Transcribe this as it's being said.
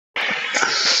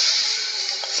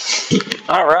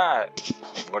Alright,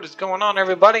 what is going on,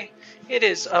 everybody? It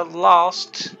is a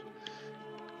Lost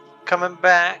coming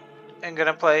back and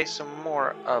gonna play some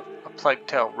more of A Plague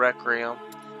Tale Requiem.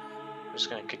 I'm just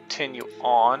gonna continue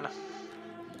on.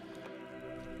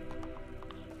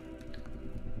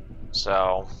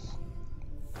 So,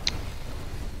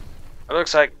 it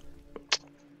looks like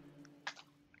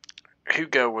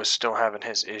Hugo was still having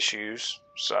his issues,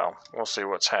 so we'll see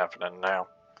what's happening now.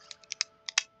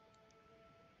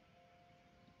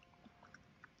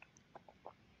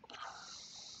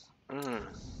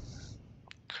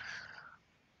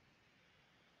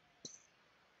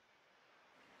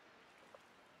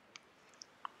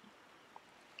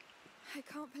 I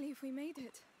can't believe we made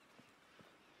it.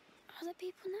 Are the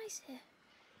people nice here?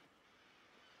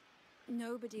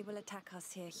 Nobody will attack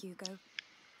us here, Hugo.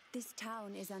 This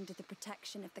town is under the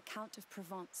protection of the Count of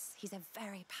Provence. He's a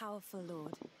very powerful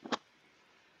lord.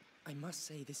 I must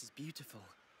say this is beautiful.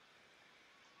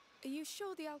 Are you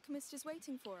sure the alchemist is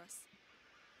waiting for us?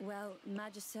 Well,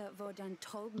 Magister Vaudin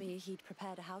told me he'd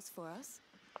prepared a house for us.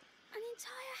 An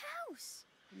entire house?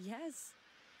 Yes.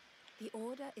 The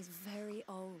Order is very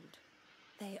old.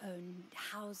 They own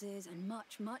houses and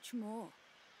much, much more.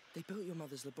 They built your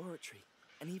mother's laboratory,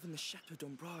 and even the Chateau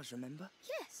d'Ombrage, remember?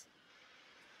 Yes.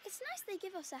 It's nice they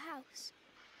give us a house.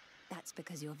 That's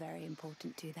because you're very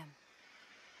important to them.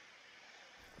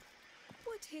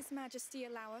 Would His Majesty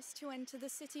allow us to enter the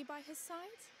city by his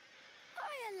side?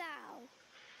 I allow.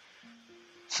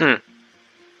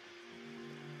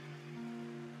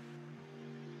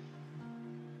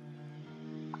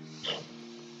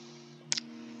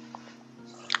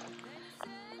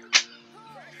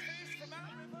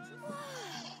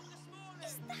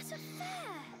 Is that a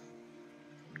fair?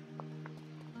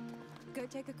 Go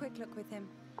take a quick look with him.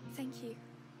 Thank you.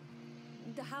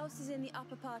 The house is in the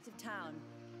upper part of town.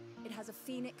 It has a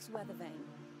phoenix weather vane.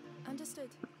 Understood.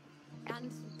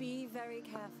 And be very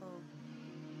careful.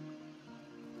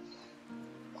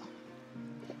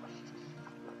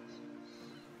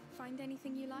 Find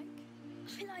anything you like?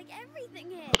 I like everything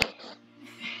here.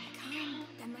 Come,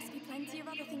 there must be plenty of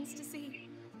other things to see.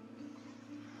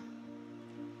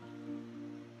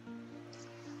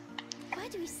 Where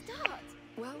do we start?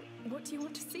 Well, what do you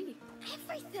want to see?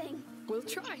 Everything. We'll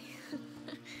try.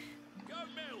 Goat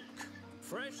milk!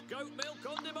 Fresh goat milk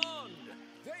on demand!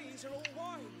 These are all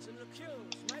wines and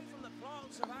liqueurs made from the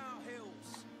plants of our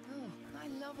hills. Oh, I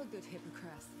love a good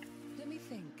hippocras. Let me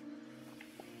think.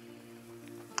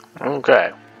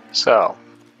 Okay, so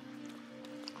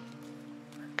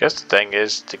I guess the thing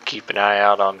is to keep an eye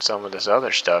out on some of this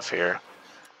other stuff here.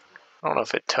 I don't know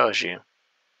if it tells you.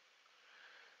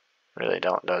 Really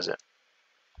don't, does it?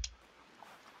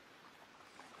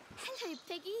 Hello,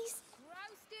 piggies.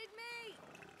 Roasted meat.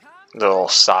 Little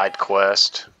side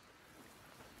quest.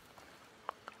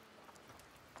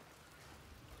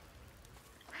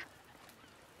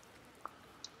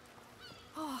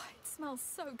 Oh, it smells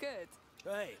so good.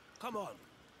 Hey, come on.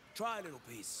 Try a little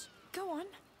piece. Go on.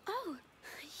 Oh,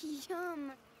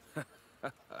 yum.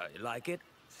 You like it?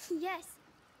 Yes,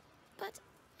 but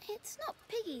it's not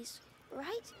piggies,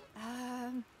 right?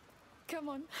 Come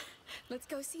on. Let's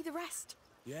go see the rest.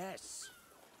 Yes.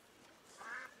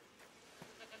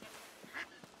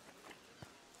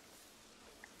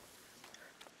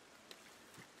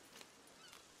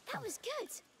 That was good.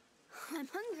 I'm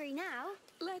hungry now.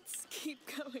 Let's keep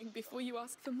going before you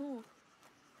ask for more.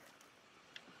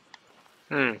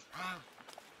 Amicia,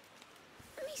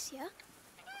 why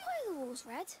are the walls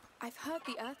red? I've heard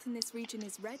the earth in this region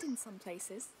is red in some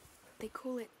places. They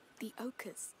call it the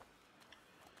ochres.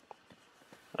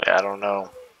 Yeah, I don't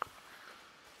know.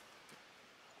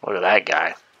 Look at that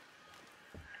guy.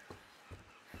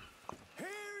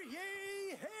 Hear ye,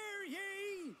 hear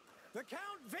ye! The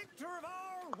Count Victor of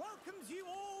Arles welcomes you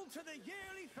all to the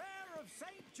yearly fair of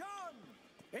St. John.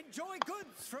 Enjoy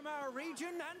goods from our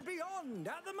region and beyond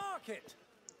at the market.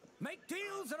 Make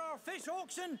deals at our fish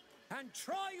auction and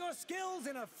try your skills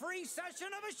in a free session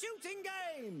of a shooting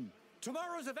game.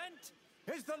 Tomorrow's event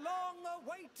is the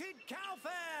long-awaited cow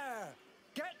fair.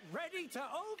 Get ready to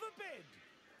overbid.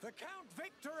 The Count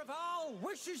Victor of Arles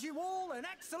wishes you all an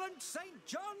excellent St.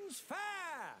 John's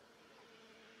fair.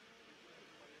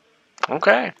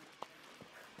 Okay.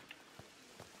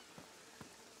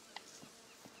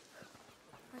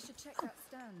 I should check that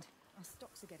stand. Our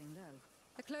stocks are getting low.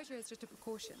 The closure is just a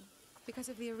precaution. Because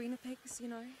of the arena pigs, you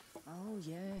know? Oh,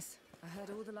 yes. I heard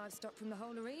all the livestock from the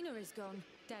whole arena is gone.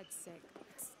 Dead sick.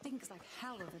 It stinks like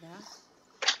hell over there.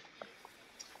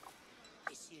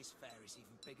 This year's fair is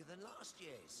even bigger than last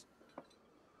year's.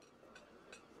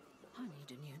 I need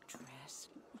a new dress.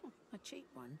 A cheap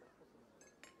one.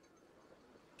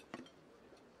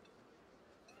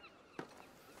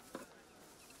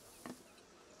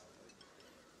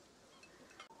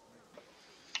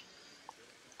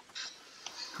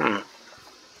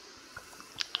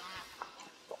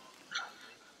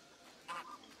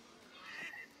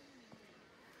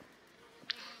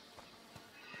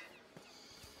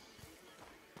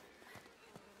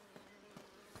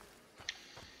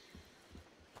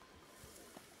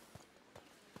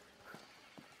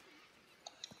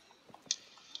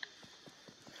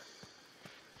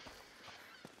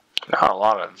 Not a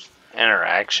lot of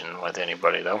interaction with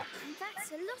anybody, though.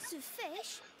 That's a lot of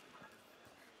fish.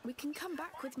 We can come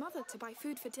back with Mother to buy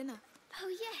food for dinner. Oh,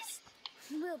 yes.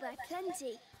 We'll buy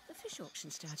plenty. The fish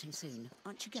auction's starting soon.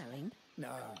 Aren't you going?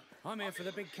 No, I'm here for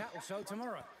the big cattle show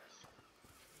tomorrow.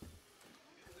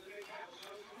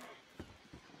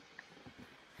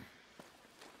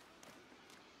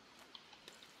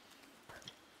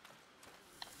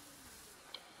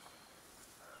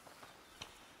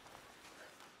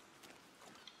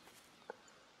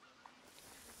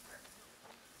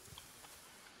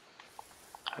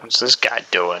 What's this guy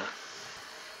doing?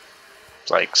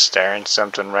 Like staring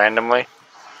something randomly?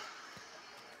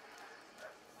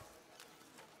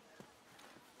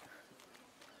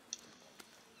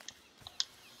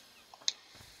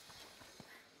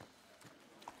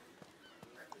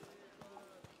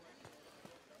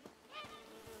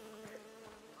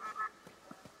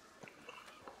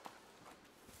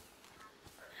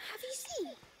 Have you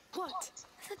seen? What?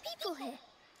 The people here.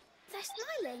 They're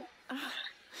smiling.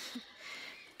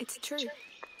 It's true.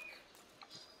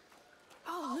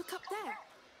 Oh, look up there.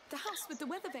 The house with the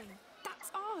weather vane.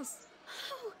 That's ours.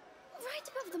 Oh, right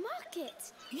above the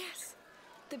market. Yes.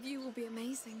 The view will be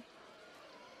amazing.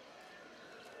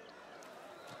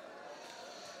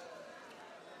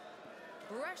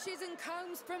 Brushes and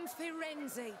combs from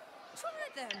Firenze. Try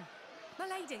them. My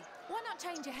lady, why not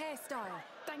change your hairstyle?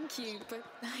 Thank you, but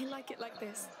I like it like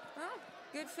this. Oh,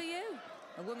 good for you.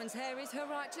 A woman's hair is her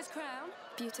righteous crown.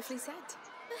 Beautifully said.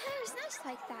 Her hair is nice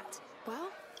like that. Well,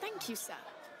 thank you, sir.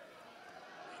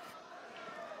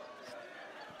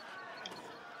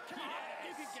 Come on,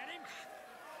 you can get him.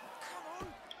 Come on.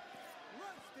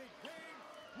 Roasted pig,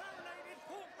 marinated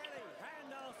pork belly, and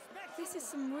our special... This is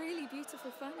some really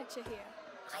beautiful furniture here.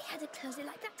 I had a closet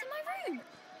like that in my room.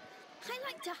 I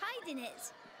like to hide in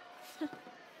it.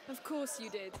 Of course you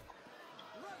did.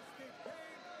 Roasted pig,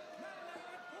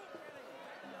 marinated pork belly.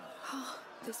 Oh,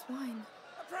 this wine.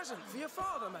 A present for your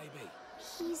father, maybe?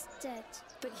 He's dead.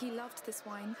 But he loved this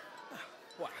wine.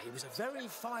 Well, he was a very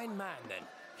fine man then.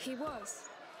 He was.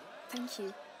 Thank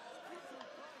you.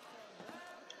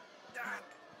 Damn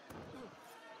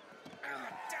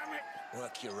it!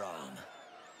 Work your arm.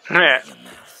 Yeah. Your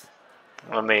mouth.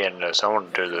 Let me in this. I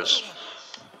want to do this.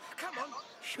 Come on.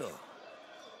 Sure.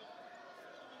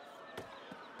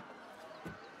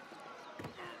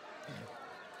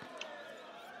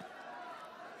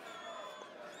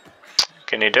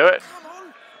 Can you do it? Come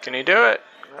on. Can you do it?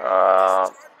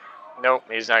 Nope,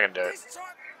 he's not gonna do it. This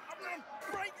time, I'm gonna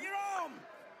break your arm.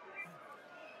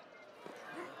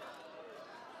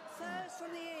 Furs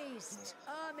from the east.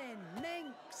 Ermine,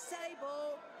 mink,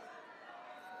 sable.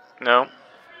 No.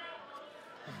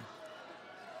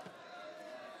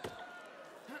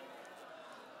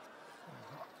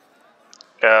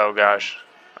 Oh gosh.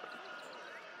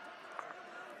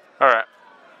 Alright.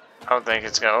 I don't think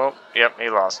it's gonna. Oh, yep, he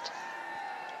lost.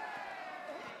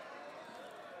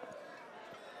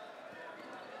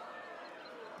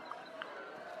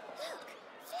 Look,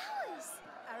 flowers.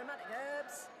 Aromatic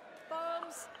herbs.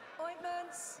 Balms.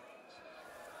 Ointments.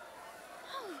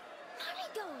 Oh,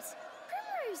 marigolds,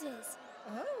 primroses.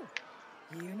 Oh,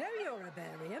 you know you're a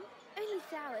barium. Only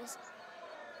flowers.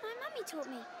 My mummy taught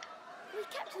me. We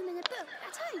kept them in a book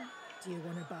at home. Do you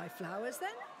want to buy flowers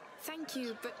then? Thank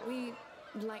you, but we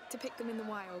like to pick them in the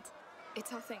wild.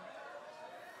 It's our thing.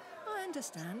 I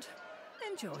understand.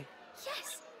 Enjoy.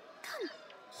 Yes. Come,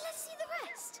 let's see the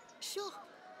rest. Sure.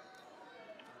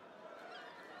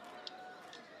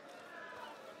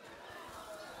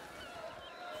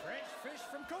 Fresh fish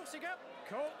from Corsica,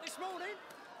 caught this morning.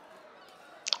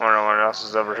 I wonder what else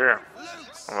is over here.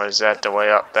 What is that? The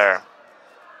way up there.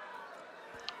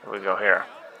 We go here.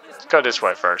 Let's go this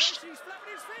way first. He's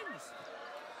flapping his fins.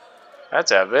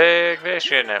 That's a big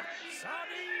fish, isn't it?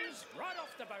 Sardines right off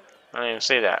the boat. I didn't even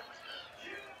see that.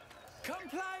 Come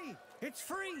play. It's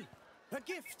free. A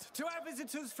gift to our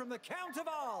visitors from the Count of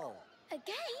Arles. A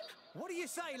game? What do you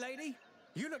say, lady?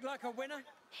 You look like a winner.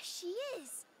 She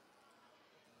is.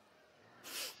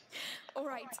 All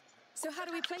right. So how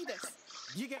do we play this?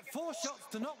 You get 4 shots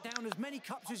to knock down as many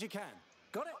cups as you can.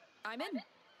 Got it? I'm in.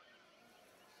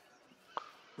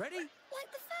 Ready?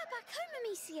 Like the fair back home,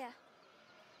 Amicia.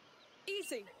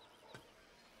 Easy.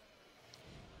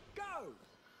 Go!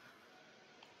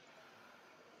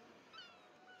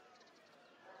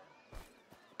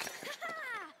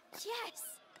 Yes!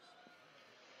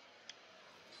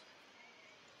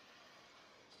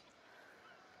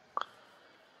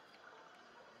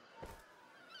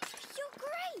 You're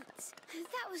great!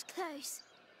 That was close.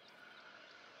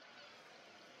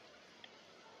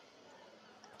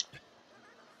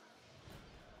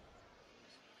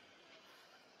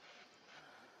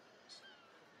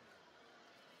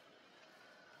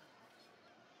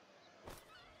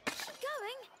 Keep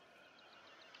going.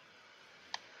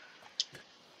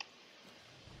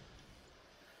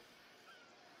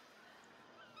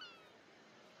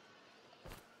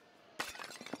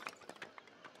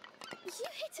 You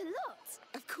hit a lot.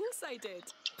 Of course I did.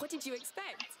 What did you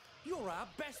expect? You're our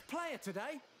best player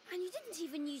today. And you didn't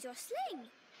even use your sling.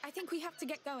 I think we have to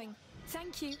get going.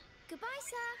 Thank you. Goodbye,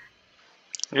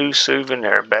 sir. New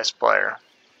souvenir, best player.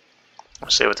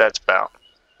 Let's see what that's about.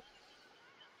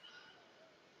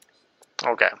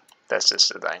 Okay, that's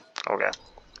just the thing. Okay,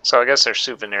 so I guess there's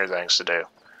souvenir things to do.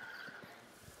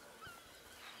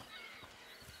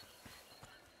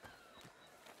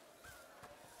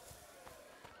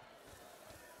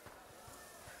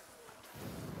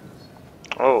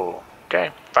 Oh, okay,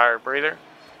 fire breather.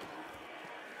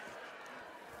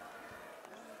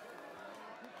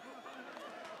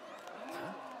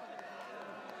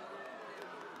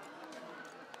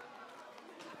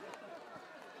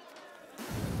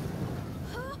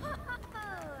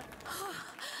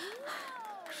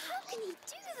 How can he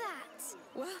do that?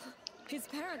 Well, his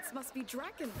parents must be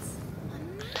dragons. A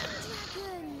man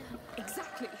dragon.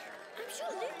 Exactly. I'm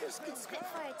sure Lucas could spit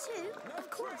fire too.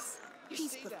 Of course.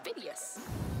 He's perfidious.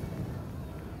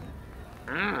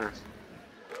 Hmm.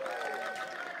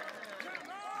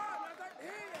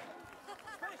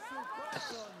 Special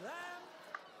price on them.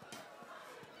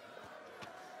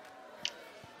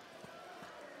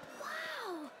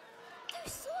 Wow!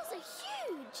 Those saws are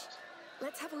huge.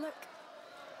 Let's have a look.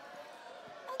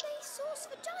 Are they saws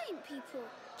for giant people?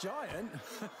 Giant?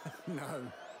 No.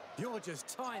 You're just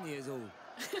tiny as all.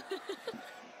 I'm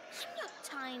not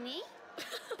tiny.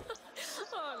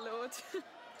 Oh, Lord.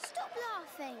 Stop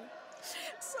laughing.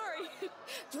 Sorry.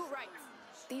 You're right.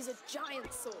 These are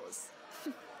giant saws.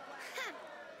 Ha!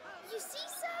 You see,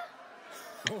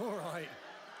 sir? All right.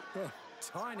 Oh,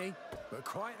 tiny, but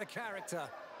quite the character.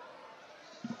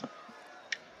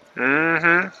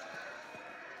 Mm-hmm.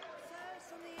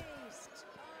 First on the east.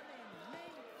 Armin, me,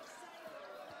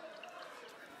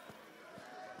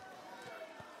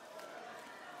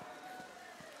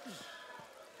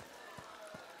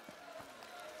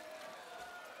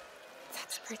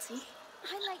 That's pretty.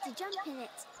 I'd like to jump in it.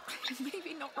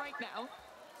 Maybe not right now.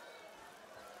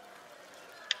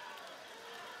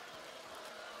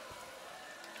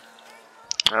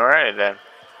 Alrighty then.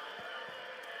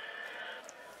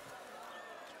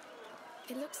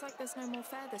 It looks like there's no more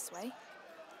fair this way.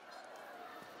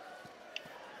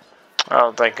 I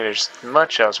don't think there's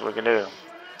much else we can do.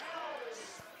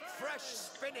 Fresh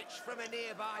spinach from a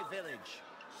nearby village.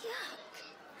 Yuck.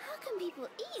 How can people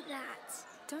eat that?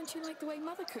 Don't you like the way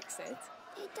Mother cooks it?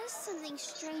 It does something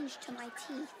strange to my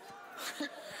teeth.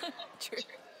 True.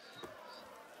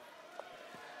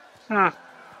 Hmm.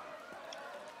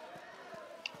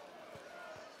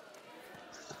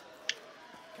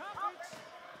 Carpets!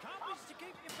 Carpets to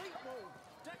keep your feet warm.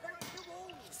 Decorate your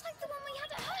walls. It's like the one we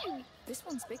had at home. This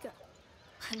one's bigger.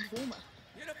 And warmer.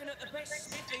 You're looking at the best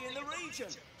smithy in the region.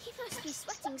 He must be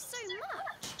sweating so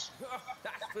much.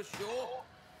 That's for sure.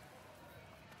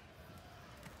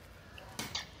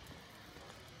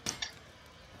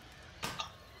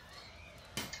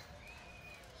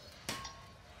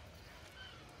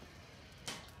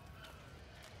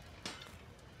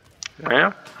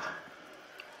 Yeah.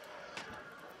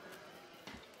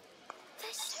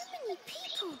 There's so many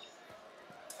people. Do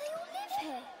they all live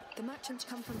here? The merchants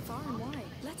come from far and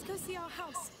wide. Let's go see our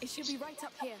house. It should be right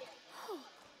up here. Oh,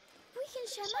 we can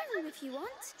share my room if you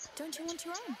want. Don't you want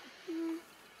your own?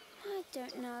 I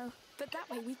don't know. But that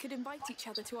way we could invite each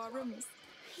other to our rooms.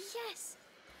 Yes.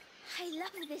 I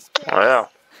love this place.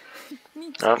 Well,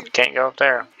 Me too. no, can't go up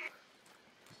there.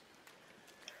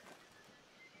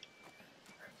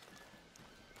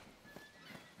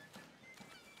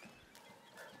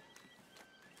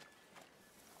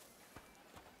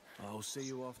 I'll see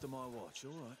you after my watch,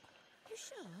 all right? You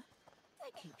sure?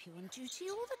 They keep you on duty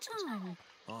all the time.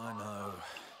 I know.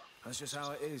 That's just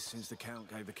how it is since the Count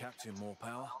gave the captain more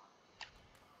power.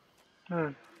 Hmm.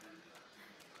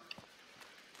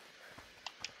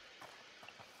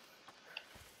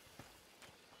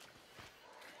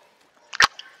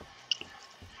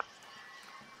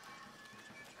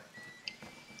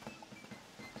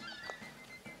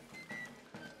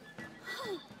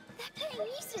 Oh, they're playing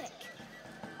music.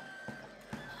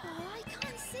 Oh, I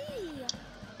can't see.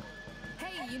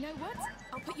 Hey, you know what?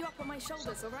 I'll put you up on my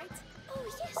shoulders, all right? Oh,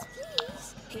 yes,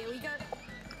 please. Here we go.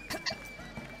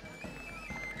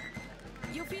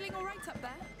 You're feeling all right up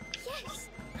there? Yes,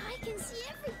 I can see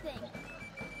everything.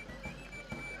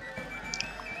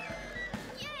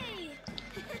 Yay!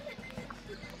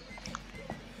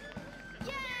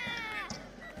 Yeah!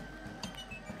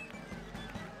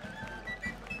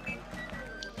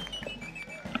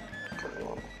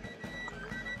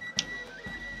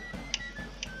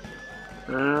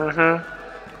 Mm-hmm.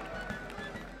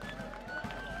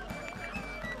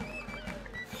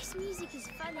 This music is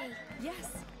funny.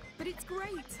 Yes, but it's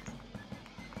great.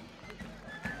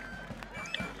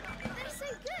 They're so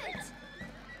good.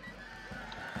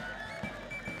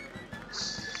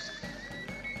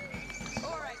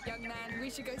 All right, young man, we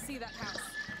should go see that house.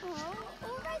 Oh,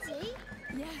 already?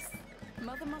 Yes,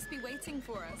 Mother must be waiting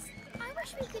for us. I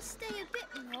wish we could stay a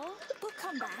bit more. We'll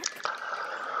come back.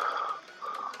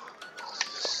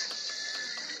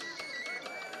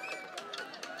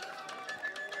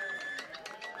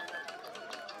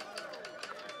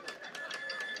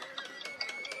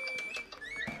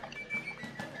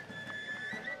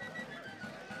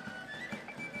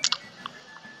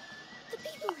 The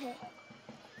people here,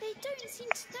 they don't seem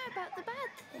to know about the bad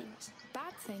things.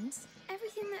 Bad things?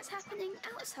 Everything that's happening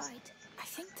outside. I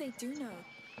think they do know.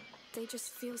 They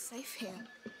just feel safe here.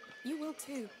 You will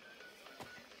too.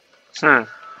 Hmm.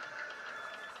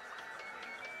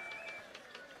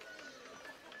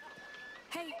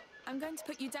 Hey, I'm going to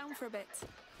put you down for a bit.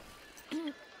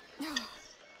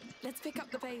 Let's pick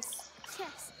up the pace.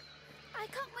 Yes, I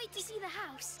can't wait to see the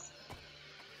house.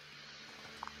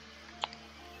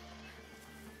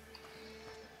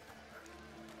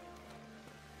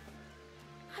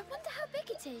 I wonder how big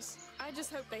it is. I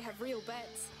just hope they have real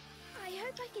beds. I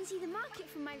hope I can see the market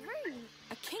from my room.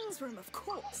 A king's room, of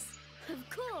course. Of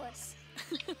course.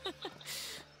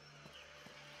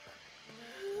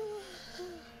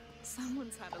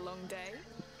 Someone's had a long day.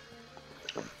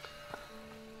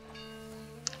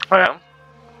 Well,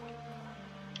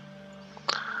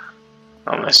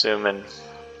 I'm assuming.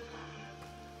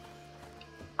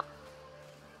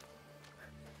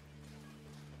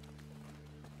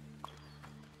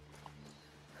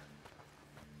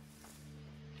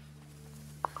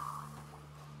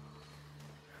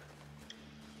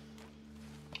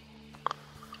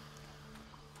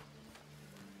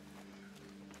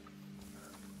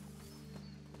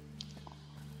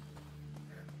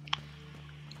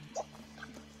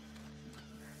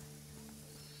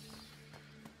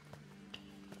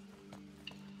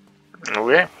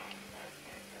 Okay.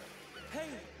 Hey,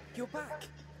 you're back.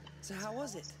 So how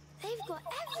was it? They've got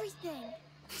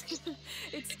everything.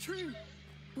 It's true.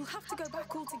 We'll have to go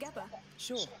back all together.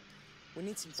 Sure. We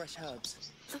need some fresh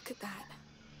herbs. Look at that.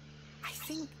 I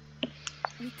think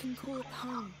we can call it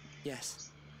home. Yes.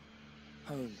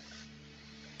 Home.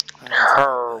 I haven't seen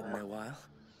Home. that in a while.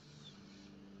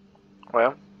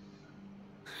 Well,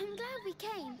 I'm glad we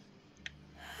came.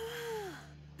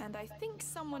 And I think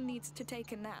someone needs to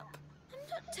take a nap. I'm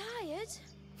not tired.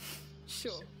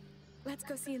 Sure. Let's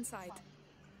go see inside.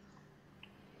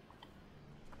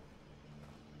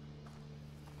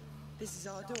 This is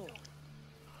our door.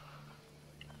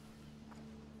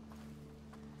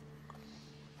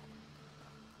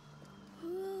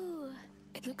 Ooh,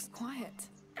 It looks quiet.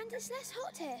 and it's less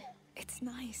hot here. It's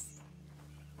nice.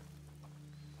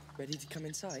 Ready to come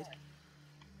inside?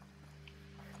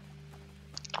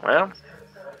 well,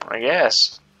 I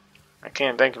guess. I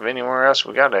can't think of anywhere else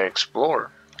we gotta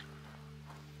explore.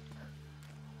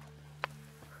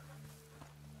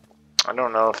 I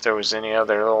don't know if there was any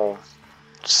other little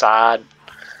side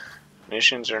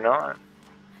missions or not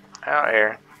out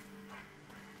here.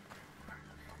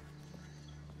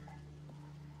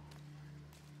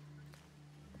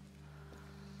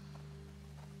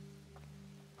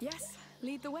 Yes,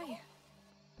 lead the way.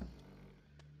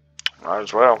 Might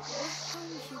as well.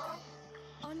 Home, Hugo.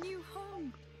 Our new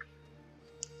home.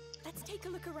 Let's take a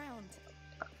look around.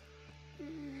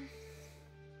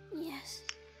 Yes.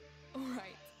 All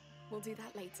right, we'll do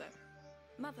that later.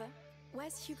 Mother,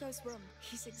 where's Hugo's room?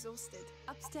 He's exhausted.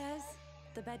 Upstairs.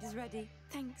 The bed is ready.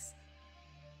 Thanks.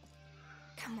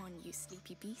 Come on, you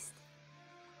sleepy beast.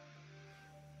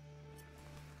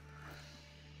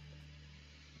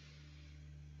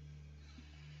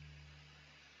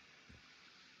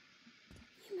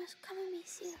 must come,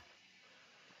 Amicia.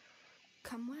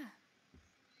 Come where?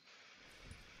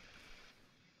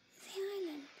 The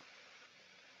island.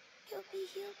 You'll be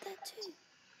healed there too.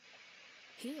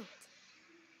 Healed?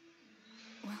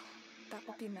 Well, that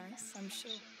would be nice, I'm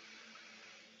sure.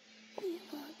 It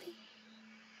will be.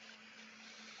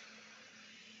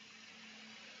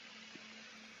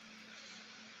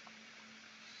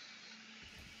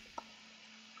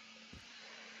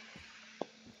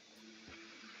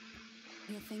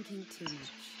 You're thinking too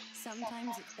much.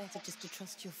 Sometimes it's better just to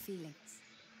trust your feelings.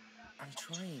 I'm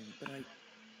trying, but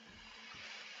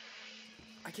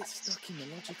I get stuck in the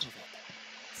logic of it.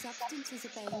 Substances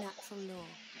obey natural law.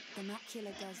 The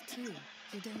macula does too.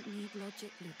 You don't need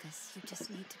logic, Lucas. You just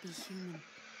need to be human.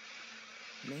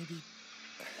 Maybe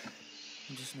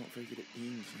I'm just not very good at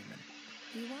being human.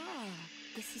 You are.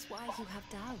 This is why you have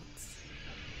doubts.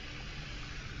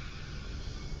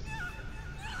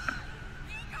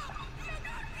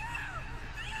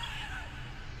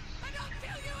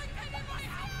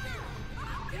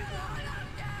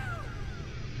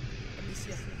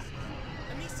 Amicia!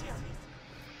 Amicia!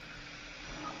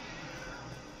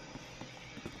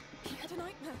 He had a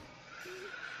nightmare.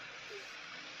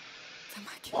 The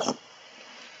macula.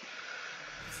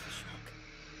 It's the shock.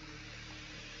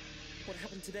 What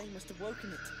happened today must have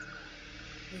woken it.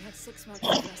 We had 6 months of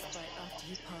respite after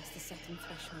he passed the second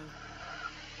threshold.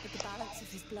 But the balance of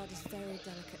his blood is very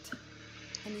delicate.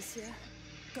 Amicia,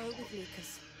 go with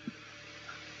Lucas.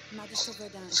 Magister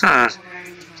Verdun is in this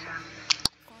town.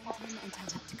 Find him and tell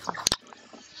him to come.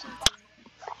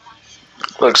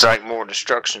 Looks like more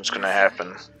destruction's gonna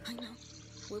happen. I know.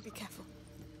 We'll be careful.